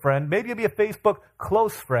Facebook friend. Maybe you'll be a Facebook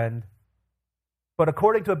close friend. But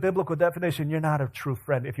according to a biblical definition, you're not a true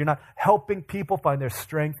friend if you're not helping people find their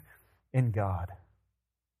strength in God.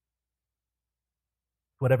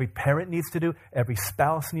 What every parent needs to do, every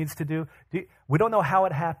spouse needs to do. We don't know how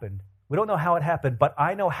it happened. We don't know how it happened, but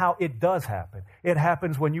I know how it does happen. It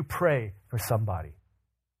happens when you pray for somebody.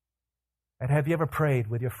 And have you ever prayed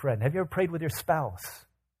with your friend? Have you ever prayed with your spouse?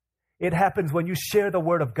 It happens when you share the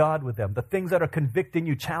Word of God with them, the things that are convicting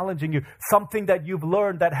you, challenging you, something that you've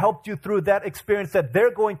learned that helped you through that experience that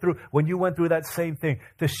they're going through when you went through that same thing,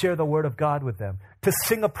 to share the Word of God with them, to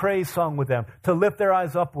sing a praise song with them, to lift their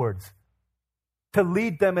eyes upwards, to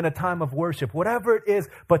lead them in a time of worship, whatever it is,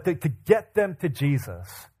 but to get them to Jesus.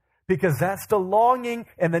 Because that's the longing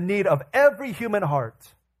and the need of every human heart.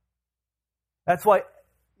 That's why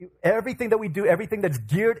everything that we do, everything that's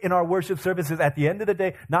geared in our worship services at the end of the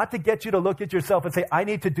day, not to get you to look at yourself and say, I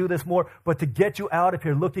need to do this more, but to get you out if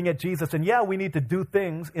you're looking at Jesus. And yeah, we need to do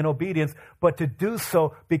things in obedience, but to do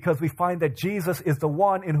so because we find that Jesus is the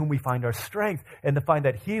one in whom we find our strength, and to find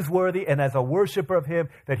that he's worthy, and as a worshiper of him,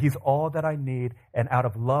 that he's all that I need. And out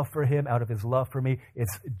of love for him, out of his love for me,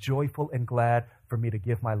 it's joyful and glad for me to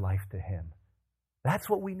give my life to him. That's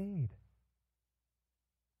what we need.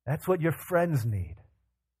 That's what your friends need.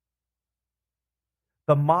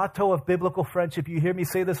 The motto of biblical friendship, you hear me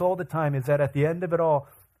say this all the time, is that at the end of it all,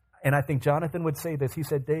 and I think Jonathan would say this, he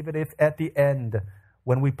said, David, if at the end,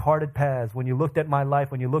 when we parted paths, when you looked at my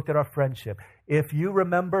life, when you looked at our friendship, if you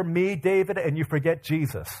remember me, David, and you forget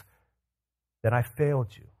Jesus, then I failed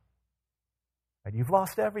you. And you've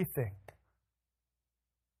lost everything.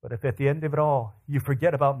 But if at the end of it all, you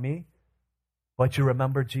forget about me, but you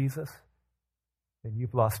remember Jesus, then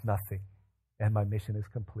you've lost nothing, and my mission is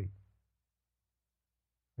complete.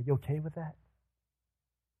 Are you okay with that?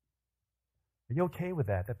 Are you okay with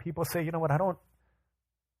that? That people say, you know what,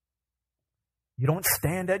 you don't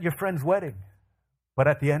stand at your friend's wedding, but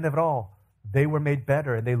at the end of it all, they were made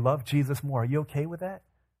better and they love Jesus more. Are you okay with that?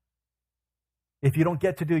 If you don't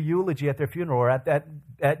get to do eulogy at their funeral, or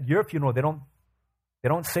at your funeral, they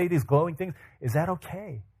don't say these glowing things, is that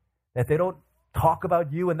okay? That they don't talk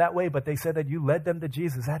about you in that way, but they said that you led them to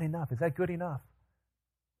Jesus. Is that enough? Is that good enough?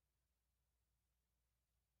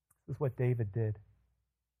 This is what David did.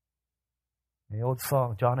 The old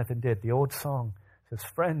song, Jonathan did. The old song says,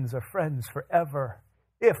 friends are friends forever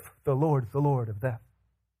if the Lord's the Lord of them.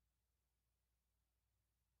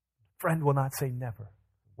 Friend will not say never.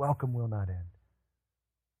 Welcome will not end.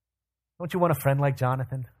 Don't you want a friend like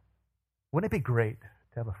Jonathan? Wouldn't it be great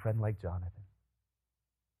to have a friend like Jonathan?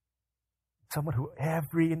 Someone who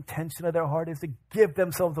every intention of their heart is to give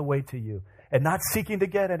themselves away to you and not seeking to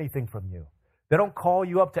get anything from you. They don't call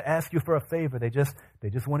you up to ask you for a favor. They just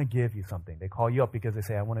want to give you something. They call you up because they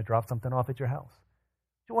say, I want to drop something off at your house.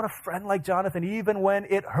 You want a friend like Jonathan, even when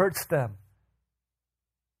it hurts them.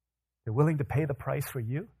 They're willing to pay the price for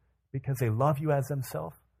you because they love you as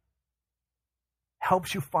themselves.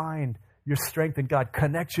 Helps you find your strength in God,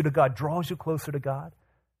 connects you to God, draws you closer to God.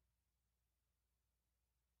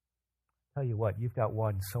 Tell you what, you've got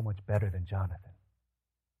one so much better than Jonathan.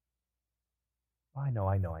 I know,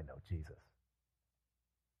 Jesus.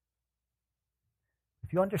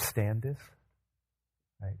 If you understand this,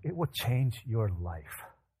 right, it will change your life.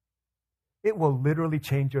 It will literally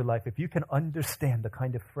change your life if you can understand the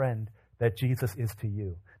kind of friend that Jesus is to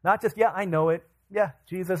you. Not just, yeah, I know it. Yeah,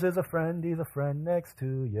 Jesus is a friend. He's a friend next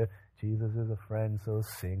to you. Jesus is a friend, so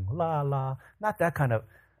sing la la. Not that kind of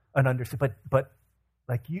an understanding, but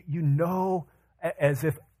like you know, as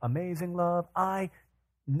if amazing love, I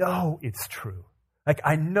know it's true. Like,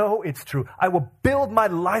 I know it's true. I will build my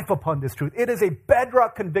life upon this truth. It is a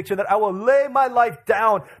bedrock conviction that I will lay my life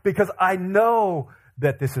down because I know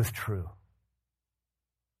that this is true.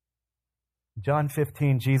 John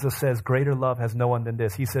 15, Jesus says, greater love has no one than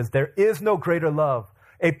this. He says, there is no greater love.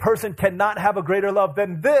 A person cannot have a greater love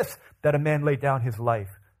than this, that a man lay down his life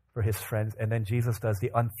for his friends. And then Jesus does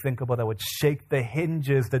the unthinkable that would shake the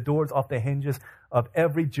hinges, the doors off the hinges of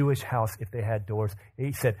every Jewish house if they had doors.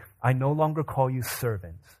 He said, I no longer call you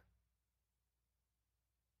servants,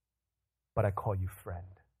 but I call you friend.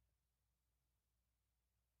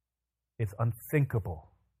 It's unthinkable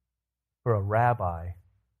for a rabbi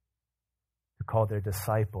to call their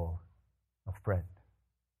disciple a friend.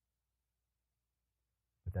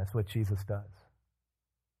 But that's what Jesus does.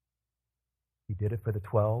 He did it for the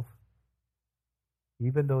 12,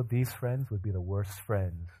 even though these friends would be the worst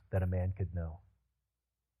friends that a man could know.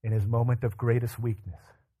 In his moment of greatest weakness,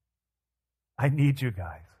 I need you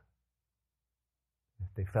guys.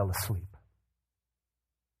 They fell asleep.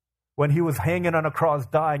 When he was hanging on a cross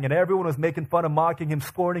dying and everyone was making fun of, mocking him,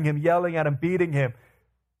 scorning him, yelling at him, beating him,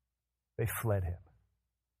 they fled him.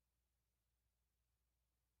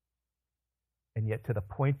 And yet to the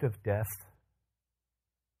point of death,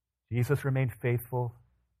 Jesus remained faithful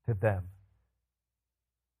to them.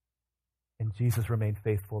 And Jesus remained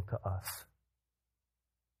faithful to us.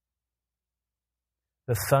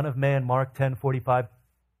 The Son of Man, Mark 10:45,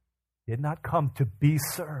 did not come to be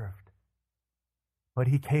served, but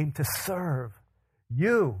he came to serve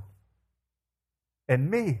you and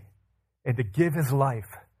me and to give his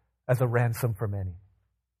life as a ransom for many.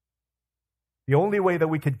 The only way that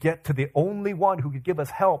we could get to the only one who could give us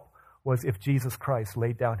help was if Jesus Christ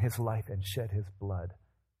laid down his life and shed his blood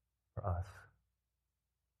for us.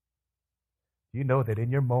 You know that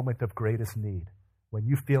in your moment of greatest need, when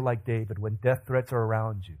you feel like David, when death threats are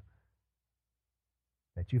around you,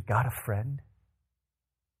 that you've got a friend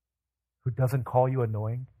who doesn't call you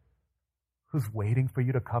annoying, who's waiting for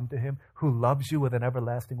you to come to him, who loves you with an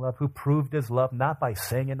everlasting love, who proved his love not by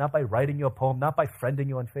saying it, not by writing you a poem, not by friending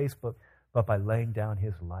you on Facebook, but by laying down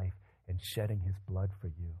his life and shedding his blood for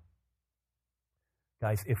you.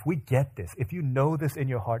 Guys, if we get this, if you know this in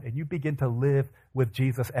your heart and you begin to live with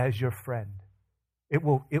Jesus as your friend, it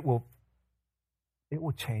will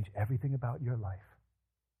change everything about your life.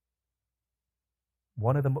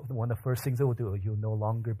 One of the first things it will do, you'll no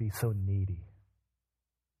longer be so needy.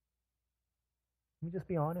 Let me just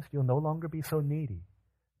be honest, you'll no longer be so needy.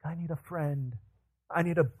 I need a friend. I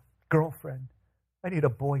need a girlfriend. I need a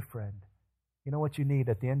boyfriend. You know what you need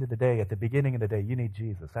at the end of the day, at the beginning of the day? You need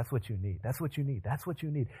Jesus. That's what you need. That's what you need. That's what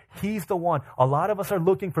you need. He's the one. A lot of us are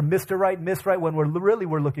looking for Mr. Right, Miss Right, when we're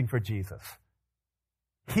looking for Jesus.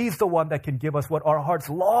 He's the one that can give us what our hearts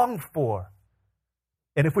long for.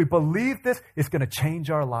 And if we believe this, it's going to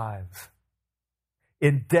change our lives.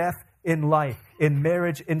 In death, in life, in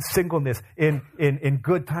marriage, in singleness, in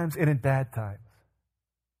good times and in bad times.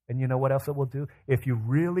 And you know what else it will do? If you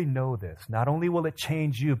really know this, not only will it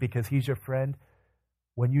change you because he's your friend,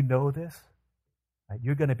 when you know this,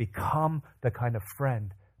 you're going to become the kind of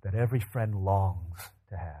friend that every friend longs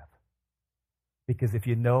to have. Because if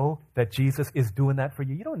you know that Jesus is doing that for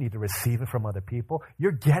you, you don't need to receive it from other people.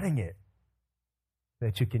 You're getting it.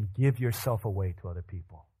 That you can give yourself away to other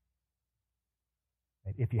people.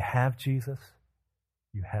 And if you have Jesus,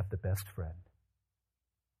 you have the best friend.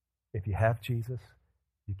 If you have Jesus,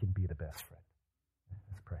 you can be the best friend.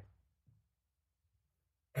 Let's pray.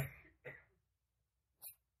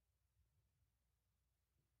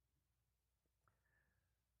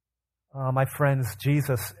 My friends,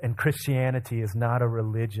 Jesus and Christianity is not a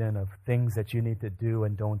religion of things that you need to do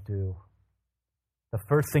and don't do. The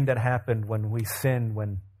first thing that happened when sin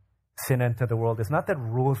entered the world is not that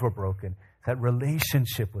rules were broken, it's that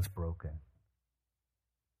relationship was broken.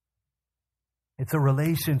 It's a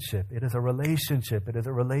relationship. It is a relationship. It is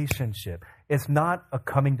a relationship. It's not a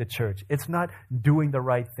coming to church. It's not doing the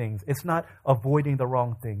right things. It's not avoiding the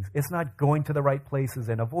wrong things. It's not going to the right places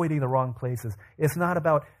and avoiding the wrong places. It's not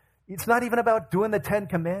even about doing the 10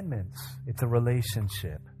 Commandments. It's a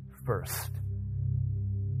relationship first.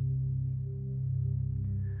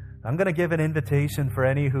 I'm going to give an invitation for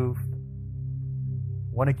any who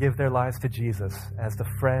want to give their lives to Jesus as the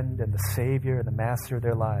friend and the Savior and the Master of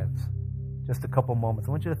their lives. Just a couple moments.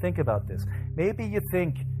 I want you to think about this. Maybe you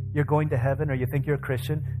think you're going to heaven or you think you're a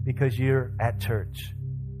Christian because you're at church.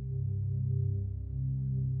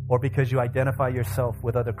 Or because you identify yourself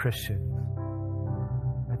with other Christians.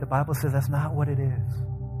 The Bible says that's not what it is.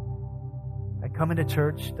 Coming to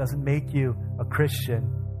church doesn't make you a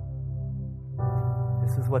Christian. It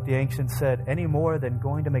This is what the ancients said, any more than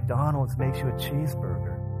going to McDonald's makes you a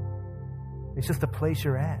cheeseburger. It's just a place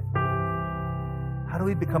you're at. How do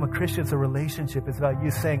we become a Christian? It's a relationship. It's about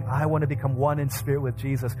you saying, I want to become one in spirit with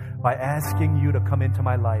Jesus by asking you to come into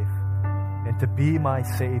my life and to be my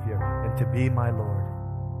Savior and to be my Lord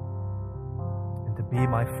and to be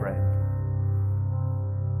my friend.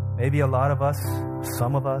 Maybe a lot of us,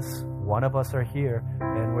 some of us, one of us are here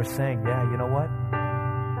and we're saying, yeah, you know what?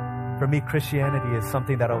 For me, Christianity is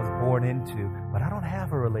something that I was born into, but I don't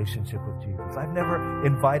have a relationship with Jesus. I've never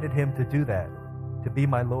invited him to do that, to be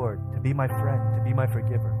my Lord, to be my friend, to be my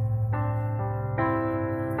forgiver.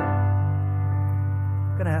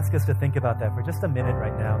 I'm going to ask us to think about that for just a minute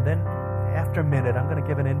right now. And then after a minute, I'm going to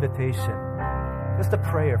give an invitation, just a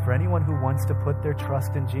prayer for anyone who wants to put their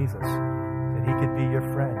trust in Jesus, that he could be your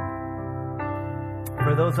friend.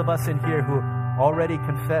 For those of us in here who already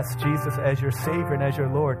confess Jesus as your Savior and as your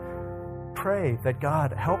Lord, pray that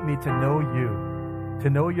God help me to know you, to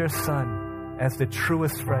know your Son as the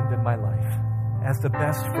truest friend in my life, as the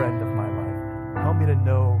best friend of my life. Help me to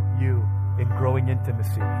know you in growing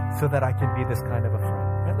intimacy so that I can be this kind of a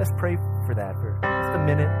friend. And let's pray for that for just a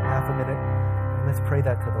minute, half a minute. And let's pray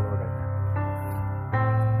that to the Lord right now.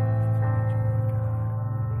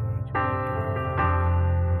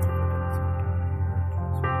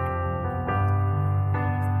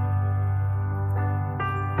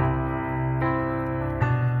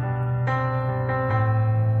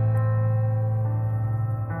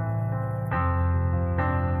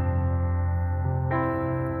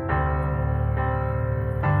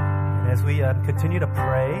 As we continue to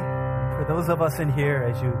pray, for those of us in here,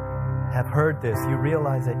 as you have heard this, you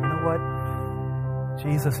realize that, you know what?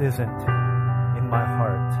 Jesus isn't in my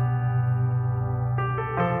heart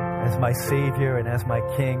as my Savior and as my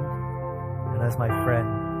King and as my friend.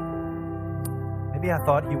 Maybe I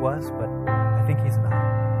thought he was, but I think he's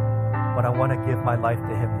not. But I want to give my life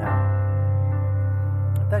to him now.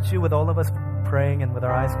 If that's you, with all of us praying and with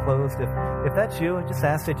our eyes closed, if that's you, I just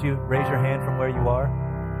ask that you raise your hand from where you are.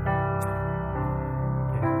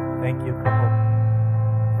 Thank you. Couple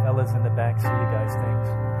fellas in the back. See you guys. Thanks.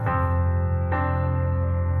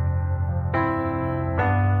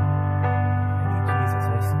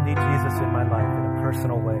 I need Jesus in my life in a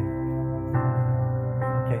personal way.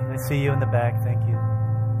 Okay, I see you in the back. Thank you.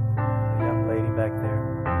 The young lady back there.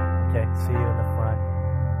 Okay, see you in the front.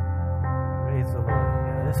 Praise the Lord.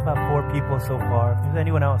 Yeah, there's about 4 people so far. If there's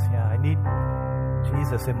anyone else, yeah, I need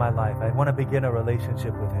Jesus in my life. I want to begin a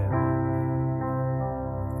relationship with him.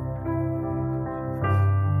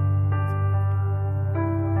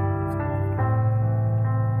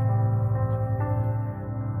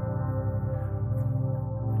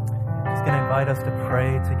 Us to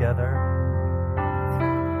pray together.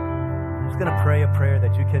 I'm just going to pray a prayer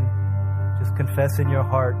that you can just confess in your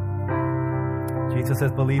heart. Jesus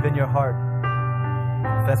says, believe in your heart.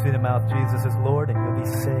 Confess with your mouth, Jesus is Lord, and you'll be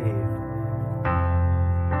saved.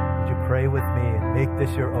 Would you pray with me and make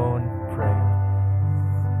this your own prayer?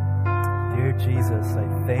 Dear Jesus, I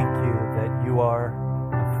thank you that you are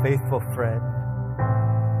a faithful friend,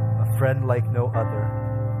 a friend like no other,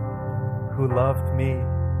 who loved me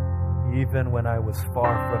even when I was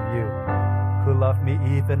far from you, who loved me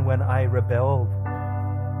even when I rebelled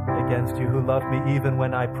against you, who loved me even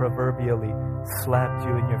when I proverbially slapped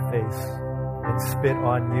you in your face and spit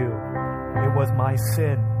on you. It was my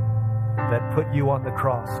sin that put you on the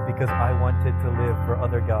cross because I wanted to live for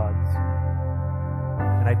other gods.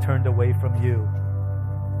 And I turned away from you,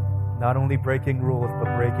 not only breaking rules,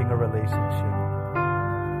 but breaking a relationship.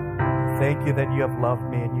 Thank you that you have loved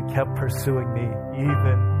me and you kept pursuing me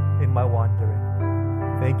even in my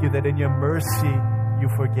wandering. Thank you that in your mercy you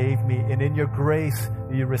forgave me, and in your grace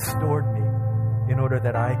you restored me in order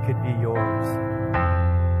that I could be yours.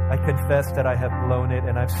 I confess that I have blown it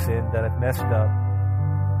and I've sinned, that I've messed up.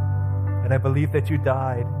 And I believe that you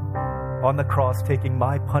died on the cross taking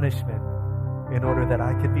my punishment in order that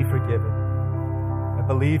I could be forgiven. I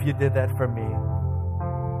believe you did that for me.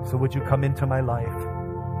 So would you come into my life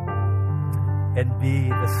and be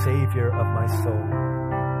the Savior of my soul?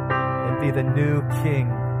 And be the new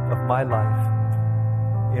King of my life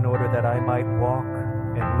in order that I might walk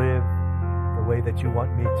and live the way that you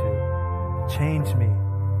want me to. Change me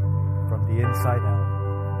from the inside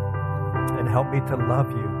out and help me to love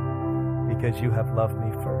you because you have loved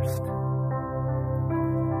me first.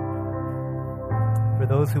 For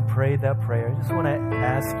those who prayed that prayer, I just want to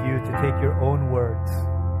ask you to take your own words.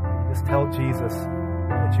 Just tell Jesus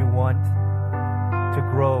that you want to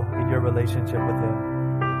grow in your relationship with him.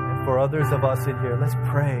 For others of us in here, let's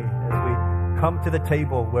pray as we come to the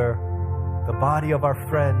table where the body of our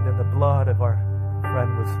friend and the blood of our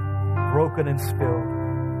friend was broken and spilled.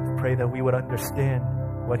 Just pray that we would understand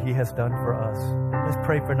what he has done for us. Let's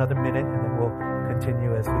pray for another minute, and then we'll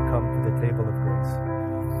continue as we come to the table of grace.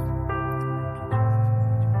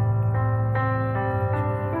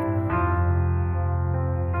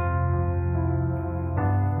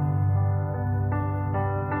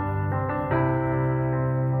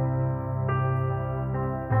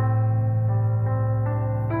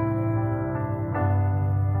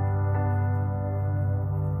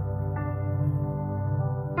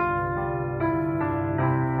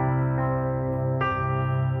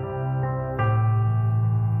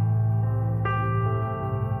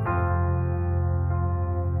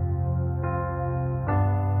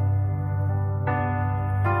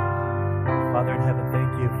 Father in heaven,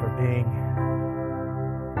 thank you for being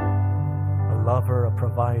a lover, a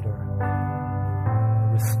provider, a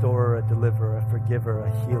restorer, a deliverer, a forgiver,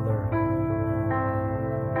 a healer.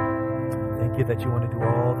 Thank you that you want to do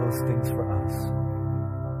all those things for us.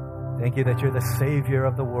 Thank you that you're the Savior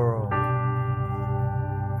of the world.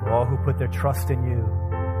 For all who put their trust in you,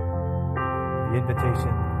 the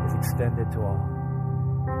invitation is extended to all.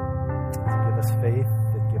 So give us faith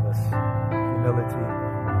and give us humility,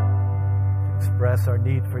 express our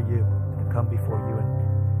need for you, to come before you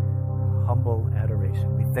in humble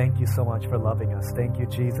adoration. We thank you so much for loving us. Thank you,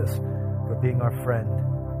 Jesus, for being our friend.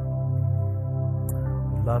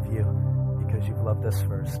 We love you because you've loved us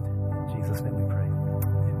first. In Jesus' name we pray.